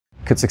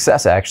Could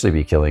success actually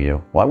be killing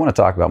you? Well, I want to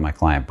talk about my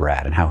client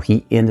Brad and how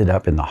he ended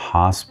up in the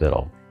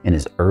hospital in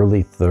his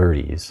early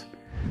 30s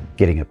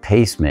getting a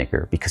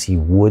pacemaker because he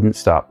wouldn't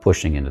stop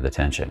pushing into the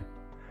tension.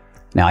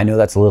 Now, I know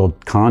that's a little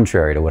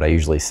contrary to what I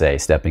usually say,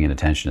 stepping into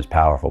tension is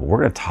powerful, but we're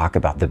going to talk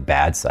about the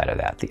bad side of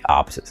that, the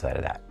opposite side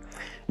of that.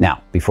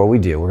 Now, before we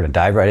do, we're going to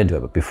dive right into it,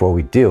 but before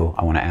we do,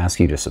 I want to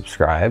ask you to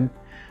subscribe,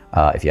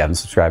 if you haven't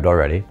subscribed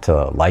already,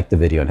 to like the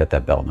video and hit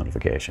that bell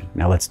notification.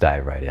 Now let's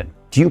dive right in.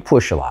 Do you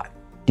push a lot?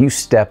 Do you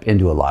step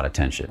into a lot of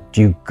tension? Do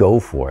you go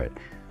for it?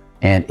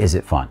 And is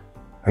it fun?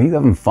 Are you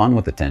having fun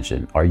with the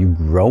tension? Are you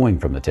growing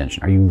from the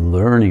tension? Are you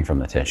learning from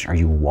the tension? Are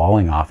you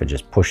walling off and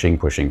just pushing?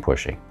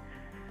 Do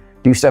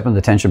you step into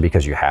the tension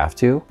because you have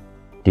to?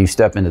 Do you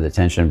step into the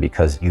tension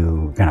because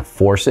you're gonna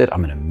force it?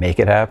 I'm gonna make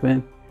it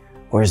happen?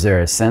 Or is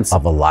there a sense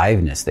of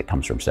aliveness that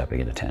comes from stepping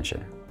into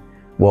tension?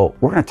 Well,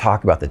 we're gonna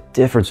talk about the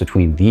difference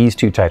between these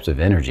two types of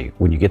energy,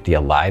 when you get the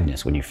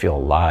aliveness, when you feel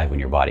alive, when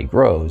your body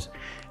grows,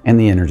 and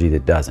the energy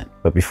that doesn't.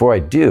 But before I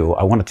do,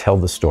 I wanna tell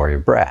the story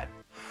of Brad.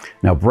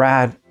 Now,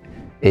 Brad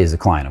is a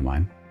client of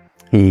mine.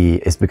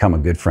 He has become a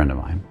good friend of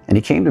mine. And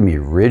he came to me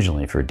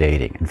originally for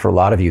dating. And for a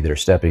lot of you that are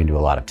stepping into a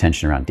lot of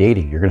tension around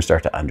dating, you're gonna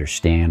start to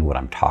understand what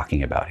I'm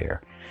talking about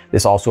here.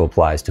 This also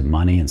applies to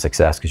money and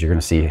success because you're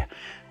gonna see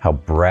how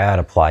Brad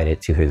applied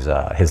it to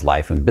his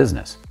life and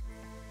business.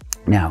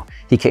 Now,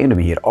 he came to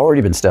me, he had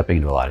already been stepping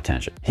into a lot of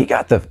tension. He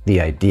got the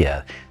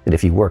idea that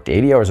if he worked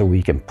 80 hours a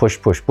week and push,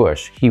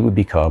 he would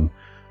become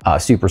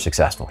super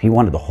successful. He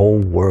wanted the whole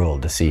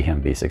world to see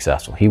him be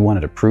successful. He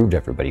wanted to prove to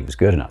everybody he was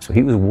good enough. So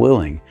he was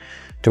willing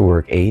to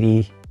work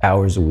 80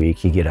 hours a week.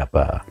 He'd get up,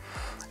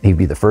 he'd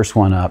be the first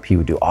one up. He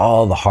would do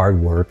all the hard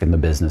work in the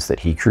business that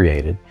he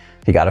created.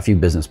 He got a few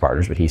business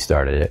partners, but he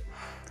started it.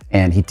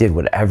 And he did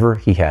whatever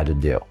he had to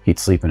do. He'd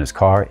sleep in his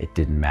car, it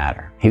didn't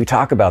matter. He would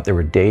talk about there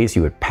were days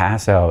he would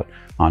pass out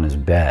on his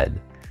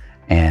bed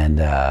and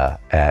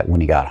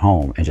when he got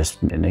home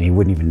and he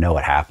wouldn't even know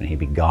what happened. He'd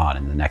be gone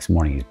and the next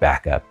morning he's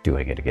back up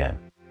doing it again.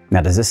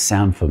 Now, does this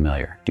sound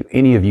familiar? Do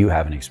any of you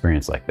have an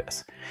experience like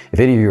this? If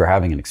any of you are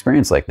having an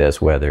experience like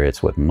this, whether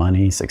it's with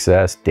money,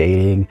 success,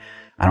 dating,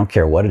 I don't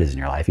care what it is in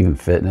your life, even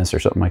fitness or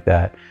something like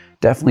that,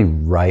 definitely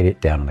write it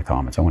down in the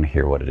comments. I want to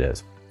hear what it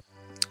is.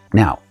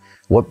 Now,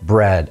 what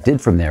Brad did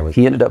from there was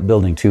he ended up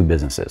building two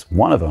businesses.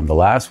 One of them, the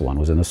last one,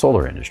 was in the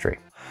solar industry.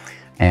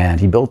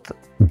 And he built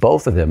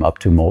both of them up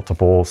to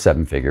multiple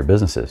seven-figure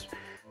businesses.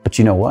 But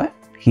you know what?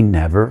 He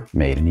never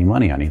made any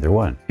money on either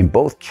one. In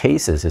both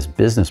cases, his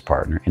business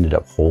partner ended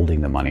up holding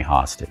the money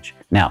hostage.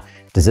 Now,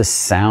 does this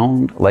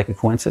sound like a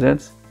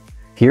coincidence?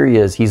 Here he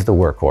is, he's the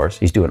workhorse.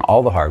 He's doing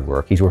all the hard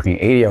work. He's working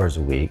 80 hours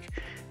a week.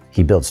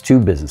 He builds two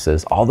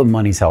businesses. All the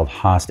money's held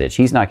hostage.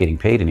 He's not getting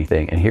paid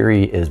anything. And here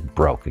he is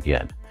broke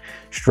again,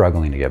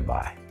 struggling to get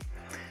by.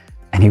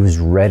 And he was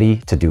ready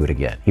to do it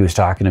again. He was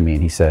talking to me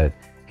and he said,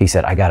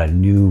 I got a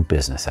new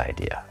business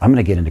idea. I'm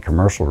gonna get into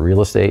commercial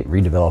real estate,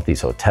 redevelop these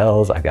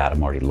hotels. I've got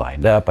them already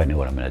lined up. I know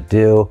what I'm gonna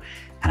do.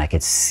 And I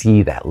could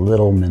see that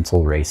little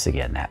mental race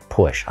again, that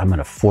push. I'm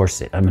gonna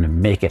force it. I'm gonna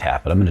make it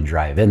happen. I'm gonna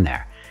drive in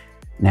there.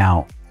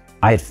 Now,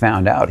 I had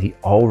found out he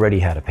already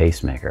had a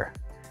pacemaker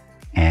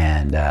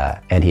and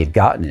he had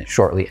gotten it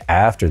shortly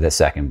after the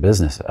second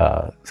business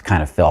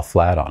kind of fell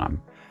flat on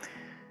him.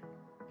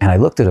 And I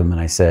looked at him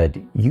and I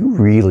said, you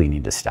really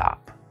need to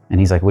stop. And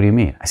he's like, what do you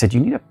mean? I said,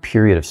 you need a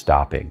period of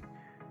stopping.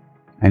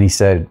 And he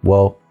said,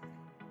 well,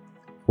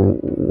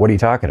 what are you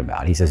talking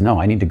about? He says, no,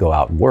 I need to go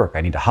out and work. I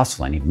need to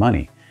hustle. I need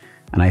money.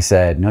 And I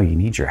said, no, you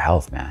need your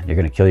health, man. You're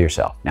going to kill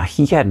yourself. Now,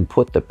 he hadn't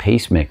put the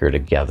pacemaker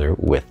together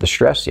with the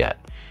stress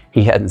yet.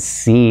 He hadn't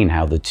seen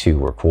how the two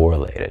were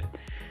correlated.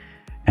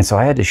 And so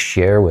I had to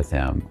share with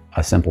him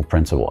a simple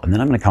principle. And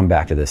then I'm going to come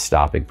back to this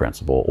stopping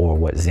principle, or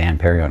what Zan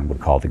Perrion would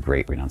call the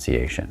great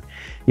renunciation.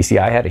 You see,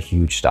 I had a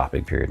huge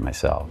stopping period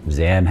myself.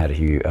 Zan had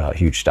a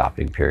huge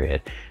stopping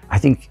period. I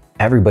think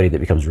everybody that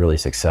becomes really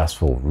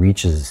successful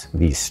reaches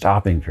these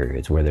stopping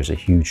periods where there's a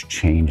huge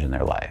change in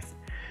their life.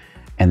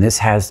 And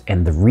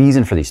the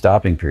reason for these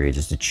stopping periods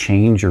is to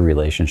change your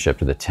relationship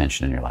to the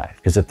tension in your life.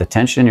 Because if the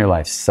tension in your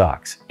life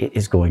sucks, it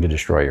is going to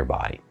destroy your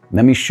body.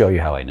 Let me show you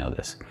how I know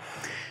this.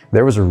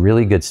 There was a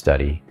really good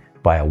study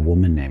by a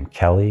woman named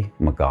Kelly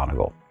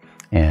McGonigal.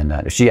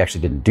 And she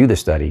actually didn't do the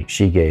study.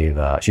 She did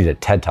a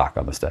TED Talk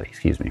on the study,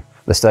 excuse me.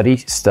 The study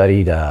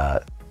studied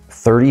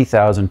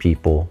 30,000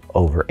 people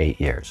over 8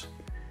 years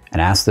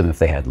and asked them if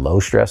they had low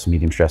stress,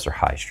 medium stress, or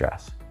high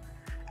stress.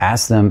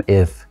 Asked them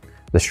if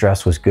the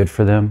stress was good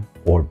for them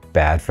or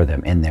bad for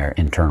them in their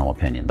internal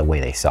opinion, the way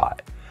they saw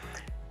it.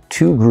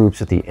 Two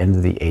groups at the end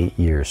of the 8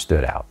 years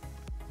stood out.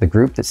 The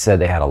group that said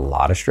they had a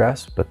lot of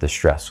stress, but the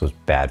stress was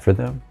bad for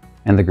them,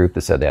 and the group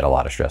that said they had a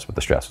lot of stress, but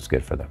the stress was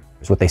good for them.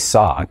 So what they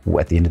saw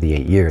at the end of the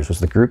 8 years was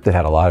the group that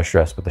had a lot of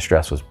stress, but the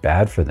stress was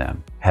bad for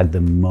them, had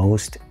the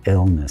most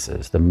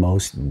illnesses, the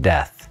most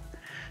death,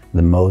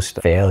 the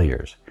most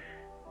failures.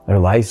 Their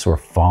lives were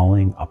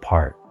falling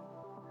apart.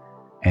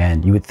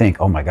 And you would think,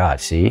 oh my God,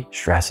 see,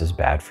 stress is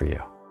bad for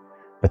you.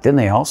 But then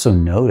they also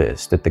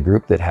noticed that the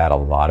group that had a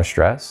lot of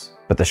stress,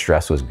 but the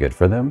stress was good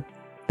for them,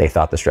 they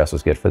thought the stress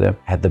was good for them,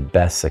 had the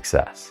best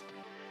success.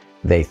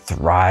 They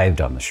thrived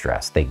on the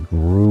stress. They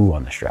grew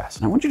on the stress.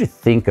 And I want you to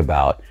think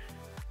about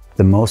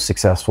the most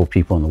successful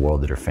people in the world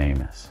that are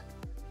famous.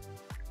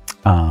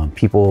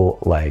 People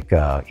like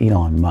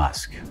Elon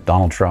Musk,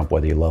 Donald Trump,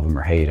 whether you love him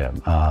or hate him,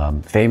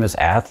 famous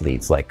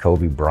athletes like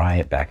Kobe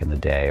Bryant back in the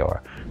day,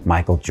 or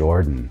Michael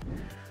Jordan.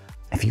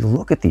 If you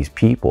look at these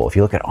people, if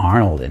you look at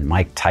Arnold and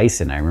Mike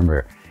Tyson, I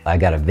remember I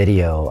got a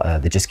video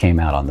that just came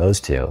out on those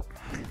two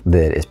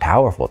that is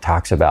powerful. It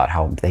talks about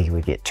how they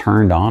would get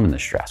turned on in the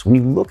stress. When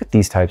you look at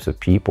these types of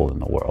people in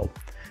the world,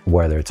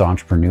 whether it's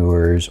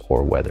entrepreneurs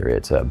or whether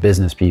it's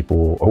business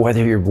people or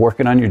whether you're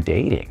working on your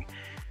dating,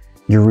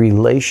 your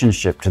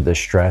relationship to the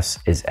stress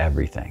is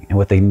everything. And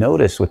what they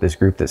noticed with this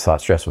group that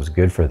thought stress was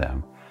good for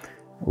them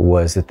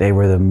was that they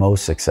were the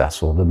most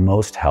successful, the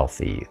most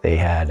healthy. They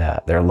had,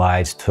 their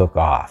lives took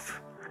off.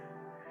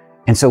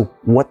 And so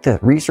what the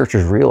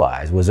researchers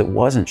realized was it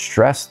wasn't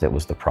stress that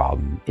was the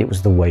problem, it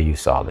was the way you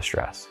saw the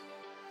stress.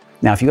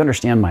 Now, if you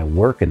understand my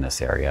work in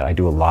this area, I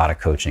do a lot of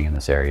coaching in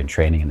this area and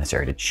training in this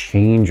area to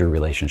change your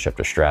relationship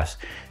to stress,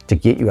 to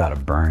get you out of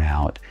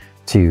burnout,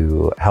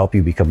 to help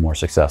you become more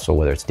successful,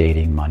 whether it's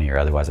dating, money, or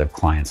otherwise. I have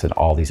clients in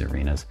all these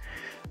arenas.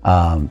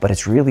 But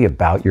it's really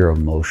about your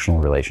emotional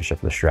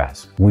relationship with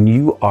stress. When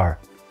you are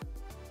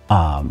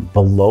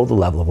below the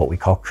level of what we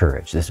call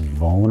courage, this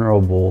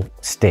vulnerable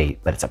state,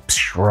 but it's a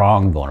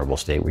strong vulnerable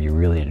state where you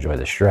really enjoy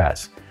the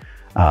stress,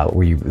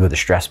 where the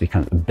stress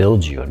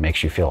builds you and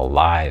makes you feel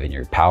alive and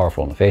you're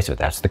powerful in the face of it.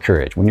 That's the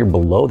courage. When you're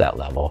below that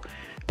level,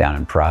 down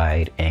in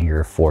pride,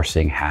 anger,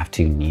 forcing, have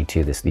to, need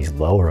to, these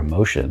lower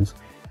emotions,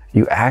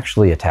 you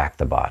actually attack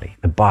the body.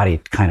 The body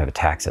kind of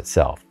attacks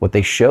itself. What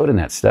they showed in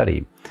that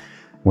study,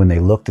 when they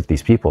looked at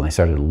these people and they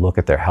started to look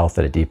at their health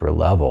at a deeper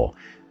level,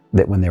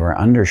 that when they were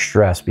under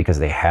stress because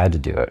they had to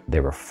do it, they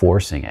were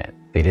forcing it,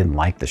 they didn't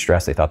like the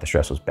stress, they thought the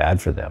stress was bad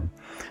for them,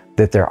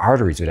 that their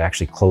arteries would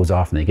actually close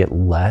off and they get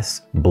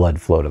less blood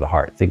flow to the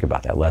heart. Think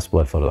about that, less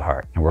blood flow to the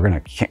heart. And we're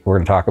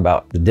gonna talk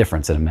about the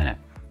difference in a minute.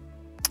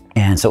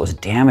 And so it was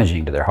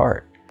damaging to their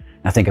heart.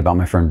 Now think about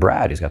my friend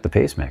Brad, who's got the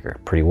pacemaker.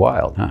 Pretty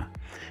wild, huh?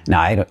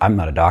 Now I'm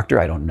not a doctor,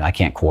 I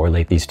can't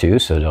correlate these two,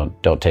 so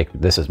don't take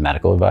this as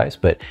medical advice,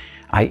 but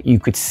you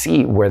could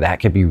see where that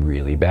could be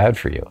really bad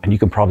for you. And you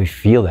can probably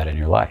feel that in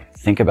your life.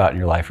 Think about in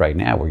your life right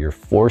now where you're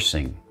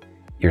forcing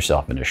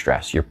yourself into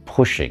stress, you're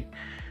pushing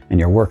and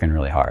you're working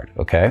really hard,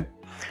 okay?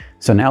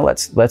 So now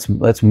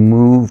let's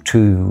move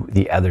to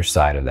the other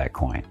side of that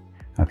coin,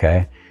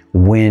 okay?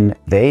 When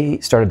they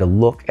started to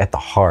look at the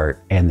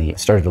heart and they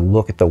started to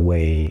look at the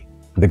way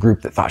the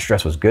group that thought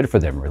stress was good for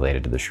them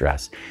related to the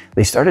stress,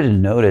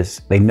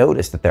 they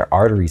noticed that their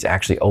arteries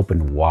actually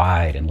opened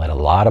wide and let a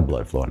lot of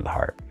blood flow into the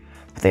heart.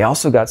 But they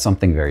also got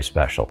something very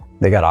special.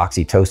 They got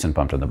oxytocin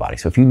pumped in the body.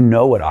 So if you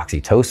know what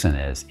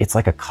oxytocin is, it's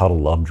like a cuddle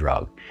love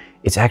drug.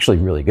 It's actually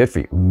really good for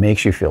you. It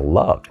makes you feel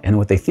loved. And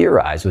what they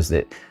theorized was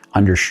that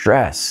under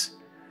stress,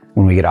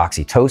 when we get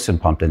oxytocin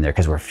pumped in there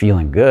because we're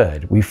feeling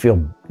good, we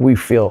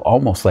feel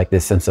almost like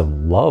this sense of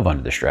love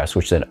under the stress,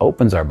 which then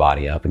opens our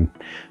body up and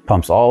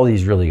pumps all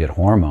these really good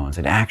hormones.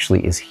 It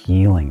actually is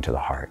healing to the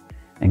heart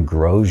and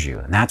grows you.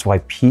 And that's why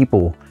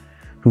people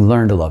who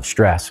learn to love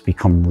stress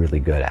become really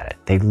good at it.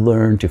 They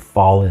learn to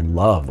fall in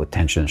love with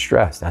tension and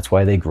stress. That's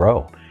why they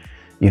grow.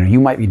 You know,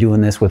 you might be doing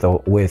this with your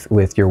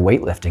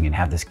weightlifting and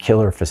have this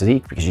killer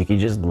physique because you can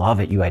just love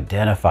it. You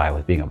identify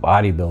with being a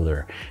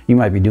bodybuilder. You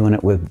might be doing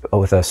it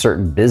with a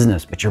certain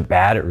business, but you're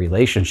bad at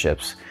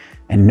relationships.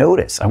 And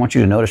notice, I want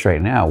you to notice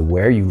right now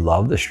where you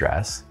love the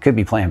stress. Could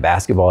be playing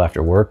basketball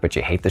after work, but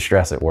you hate the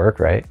stress at work,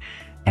 right?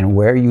 And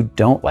where you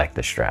don't like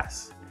the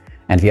stress.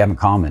 And if you haven't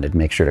commented,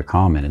 make sure to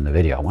comment in the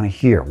video. I want to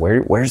hear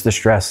where's the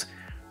stress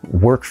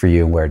work for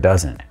you and where it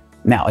doesn't.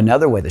 Now,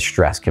 another way the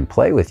stress can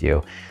play with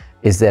you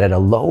is that at a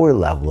lower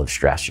level of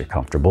stress, you're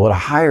comfortable. At a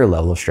higher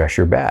level of stress,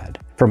 you're bad.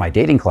 For my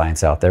dating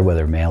clients out there,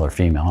 whether male or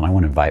female, and I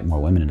want to invite more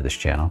women into this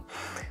channel,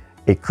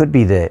 it could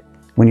be that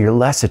when you're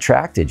less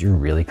attracted, you're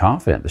really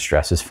confident. The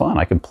stress is fun.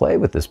 I can play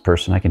with this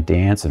person. I can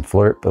dance and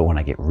flirt. But when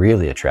I get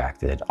really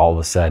attracted, all of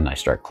a sudden I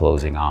start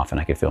closing off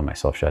and I can feel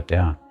myself shut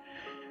down.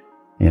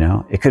 You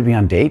know, it could be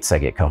on dates I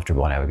get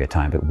comfortable and have a good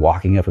time, but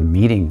walking up and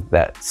meeting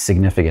that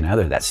significant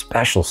other, that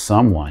special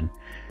someone,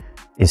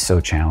 is so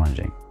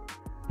challenging.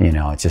 You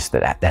know, it's just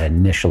that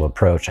initial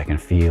approach, I can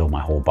feel my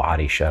whole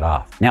body shut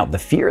off. Now, the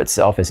fear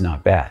itself is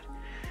not bad.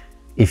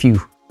 If you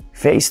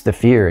face the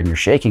fear and you're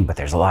shaking, but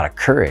there's a lot of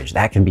courage,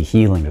 that can be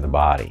healing to the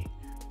body.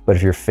 But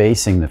if you're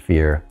facing the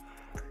fear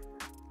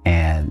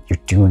and you're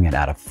doing it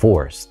out of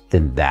force,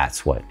 then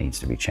that's what needs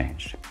to be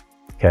changed,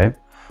 okay?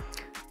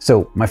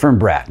 So my friend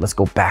Brad, let's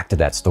go back to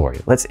that story.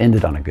 Let's end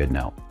it on a good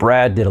note.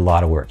 Brad did a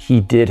lot of work.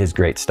 He did his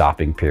great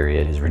stopping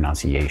period, his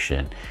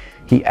renunciation.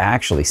 He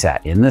actually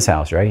sat in this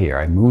house right here.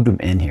 I moved him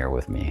in here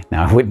with me.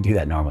 Now, I wouldn't do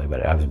that normally,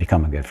 but I was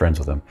becoming good friends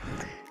with him.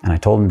 And I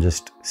told him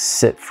just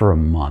sit for a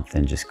month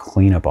and just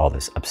clean up all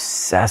this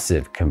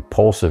obsessive,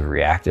 compulsive,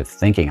 reactive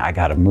thinking. I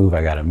gotta move,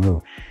 I gotta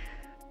move.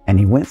 And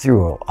he went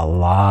through a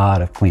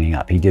lot of cleaning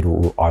up. He did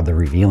the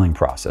revealing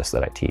process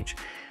that I teach.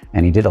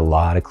 And he did a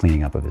lot of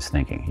cleaning up of his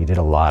thinking. He did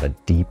a lot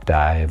of deep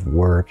dive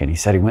work. And he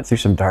said he went through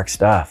some dark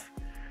stuff,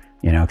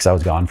 you know, because I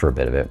was gone for a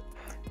bit of it.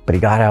 But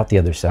he got out the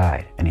other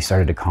side and he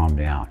started to calm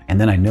down. And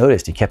then I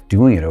noticed he kept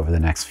doing it over the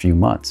next few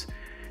months.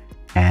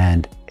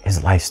 And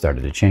his life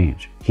started to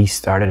change. He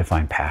started to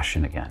find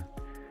passion again.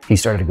 He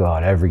started to go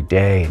out every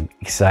day and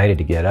excited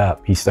to get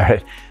up. He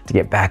started to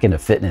get back into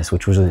fitness,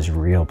 which was his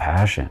real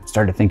passion.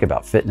 Started to think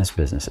about fitness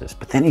businesses.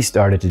 But then he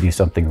started to do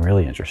something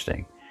really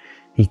interesting.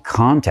 He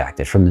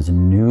contacted from this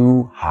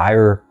new,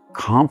 higher,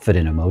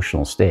 confident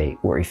emotional state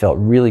where he felt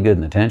really good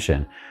in the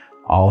tension,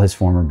 all his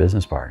former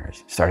business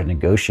partners. Started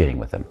negotiating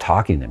with them,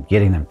 talking to them,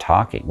 getting them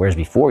talking. Whereas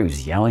before he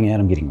was yelling at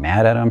them, getting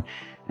mad at them,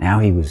 now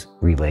he was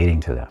relating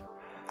to them.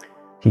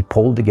 He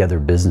pulled together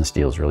business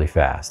deals really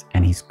fast,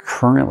 and he's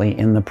currently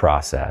in the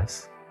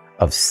process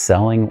of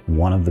selling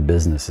one of the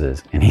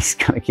businesses, and he's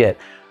gonna get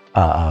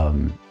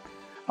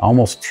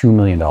almost $2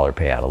 million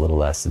payout, a little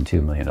less than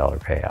 $2 million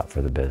payout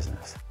for the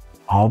business.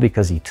 All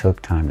because he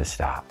took time to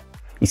stop.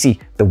 You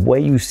see, the way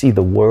you see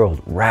the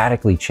world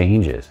radically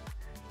changes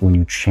when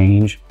you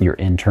change your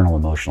internal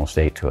emotional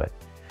state to it.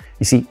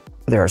 You see,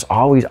 there's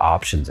always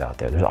options out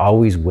there. There's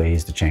always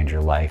ways to change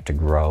your life, to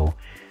grow.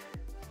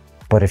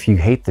 But if you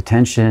hate the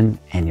tension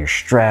and you're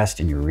stressed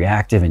and you're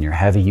reactive and you're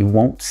heavy, you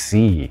won't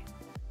see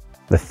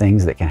the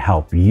things that can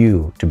help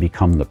you to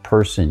become the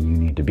person you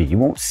need to be. You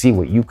won't see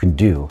what you can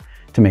do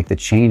to make the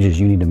changes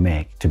you need to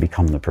make to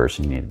become the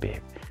person you need to be.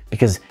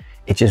 Because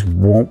it just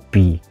won't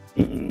be,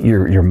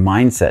 your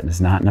mindset is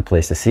not in a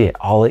place to see it.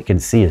 All it can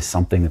see is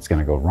something that's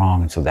gonna go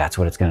wrong, and so that's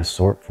what it's gonna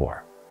sort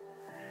for.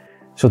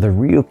 So the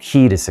real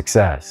key to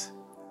success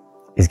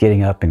is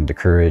getting up into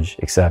courage,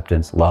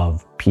 acceptance,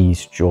 love,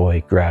 peace,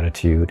 joy,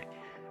 gratitude.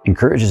 And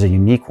courage is a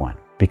unique one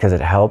because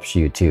it helps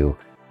you to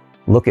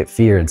look at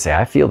fear and say,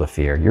 I feel the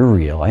fear, you're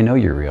real, I know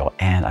you're real,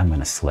 and I'm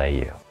gonna slay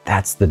you.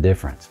 That's the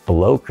difference.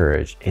 Below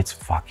courage, it's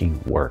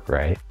fucking work,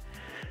 right?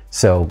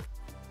 So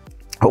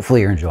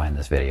hopefully you're enjoying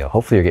this video.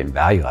 Hopefully you're getting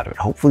value out of it.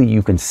 Hopefully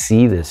you can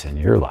see this in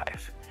your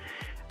life.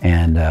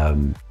 And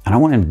I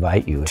want to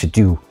invite you to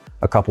do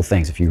a couple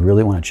things if you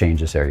really want to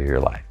change this area of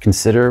your life.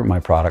 Consider my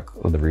product,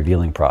 the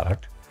Revealing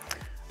product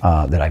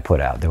that I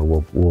put out.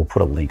 We'll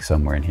put a link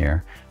somewhere in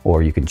here,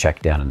 or you can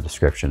check down in the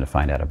description to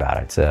find out about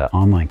it. It's an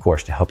online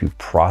course to help you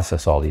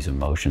process all these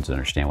emotions and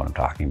understand what I'm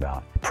talking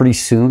about. Pretty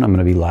soon, I'm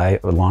going to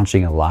be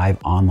launching a live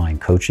online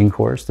coaching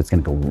course that's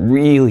going to go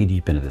really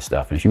deep into this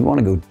stuff. And if you want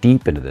to go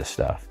deep into this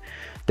stuff,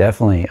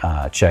 definitely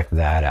check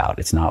that out.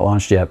 It's not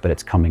launched yet, but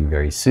it's coming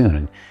very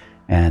soon.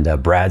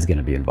 And Brad's going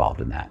to be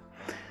involved in that.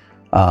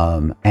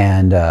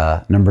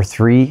 Number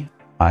 3,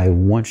 I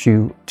want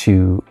you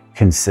to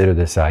consider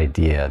this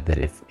idea that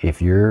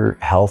if your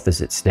health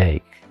is at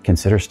stake,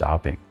 consider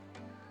stopping.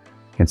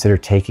 Consider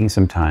taking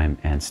some time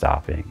and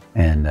stopping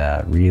and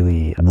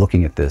really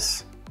looking at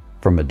this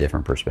from a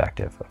different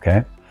perspective,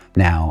 okay?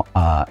 Now,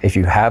 if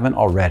you haven't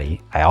already,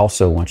 I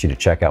also want you to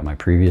check out my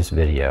previous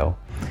video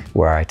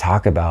where I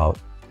talk about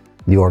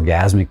the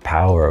orgasmic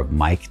power of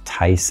Mike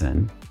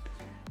Tyson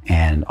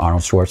and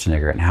Arnold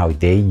Schwarzenegger and how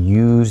they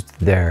used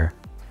their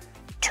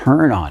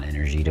turn-on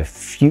energy to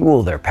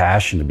fuel their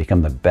passion to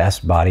become the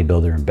best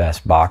bodybuilder and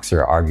best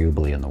boxer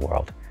arguably in the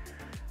world.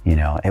 You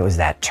know, it was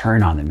that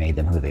turn-on that made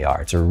them who they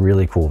are. It's a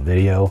really cool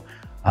video.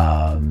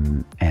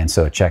 And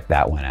so check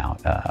that one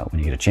out when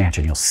you get a chance,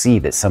 and you'll see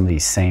that some of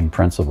these same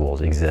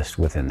principles exist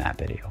within that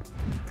video.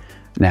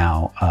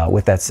 Now,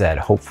 with that said,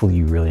 hopefully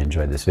you really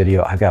enjoyed this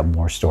video. I've got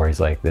more stories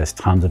like this,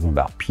 tons of them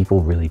about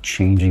people really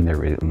changing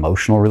their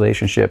emotional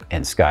relationship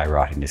and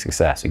skyrocketing to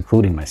success,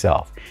 including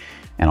myself.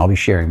 And I'll be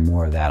sharing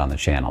more of that on the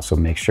channel. So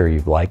make sure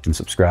you've liked and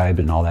subscribed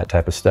and all that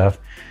type of stuff.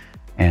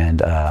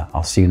 And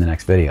I'll see you in the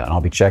next video. And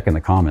I'll be checking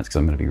the comments because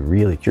I'm going to be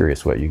really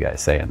curious what you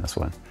guys say in this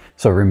one.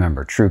 So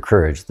remember, true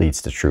courage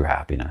leads to true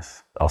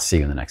happiness. I'll see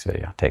you in the next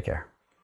video. Take care.